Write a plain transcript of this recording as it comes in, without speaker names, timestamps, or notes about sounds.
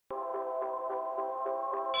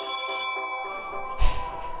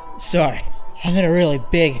Sorry, I'm in a really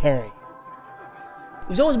big hurry. It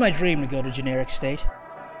was always my dream to go to generic state.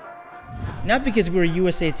 Not because we were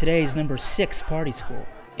USA Today's number 6 party school.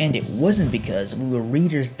 And it wasn't because we were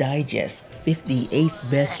Reader's Digest's 58th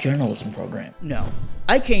best journalism program. No.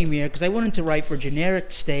 I came here because I wanted to write for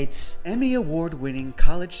generic state's Emmy Award-winning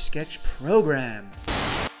college sketch program.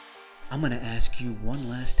 I'm gonna ask you one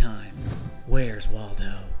last time, where's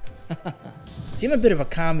Waldo? See, I'm a bit of a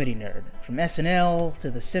comedy nerd. From SNL to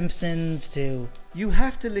The Simpsons to... You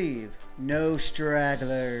have to leave. No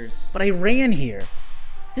stragglers. But I ran here.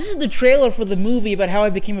 This is the trailer for the movie about how I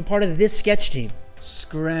became a part of this sketch team.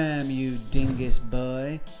 Scram, you dingus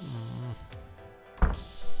boy. And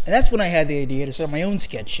that's when I had the idea to start my own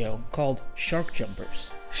sketch show called Shark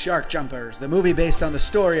Jumpers. Shark Jumpers, the movie based on the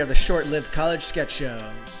story of the short-lived college sketch show.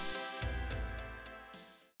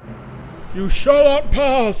 You shall not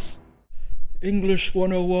pass! English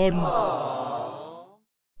 101. Aww.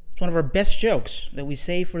 It's one of our best jokes that we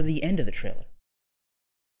save for the end of the trailer.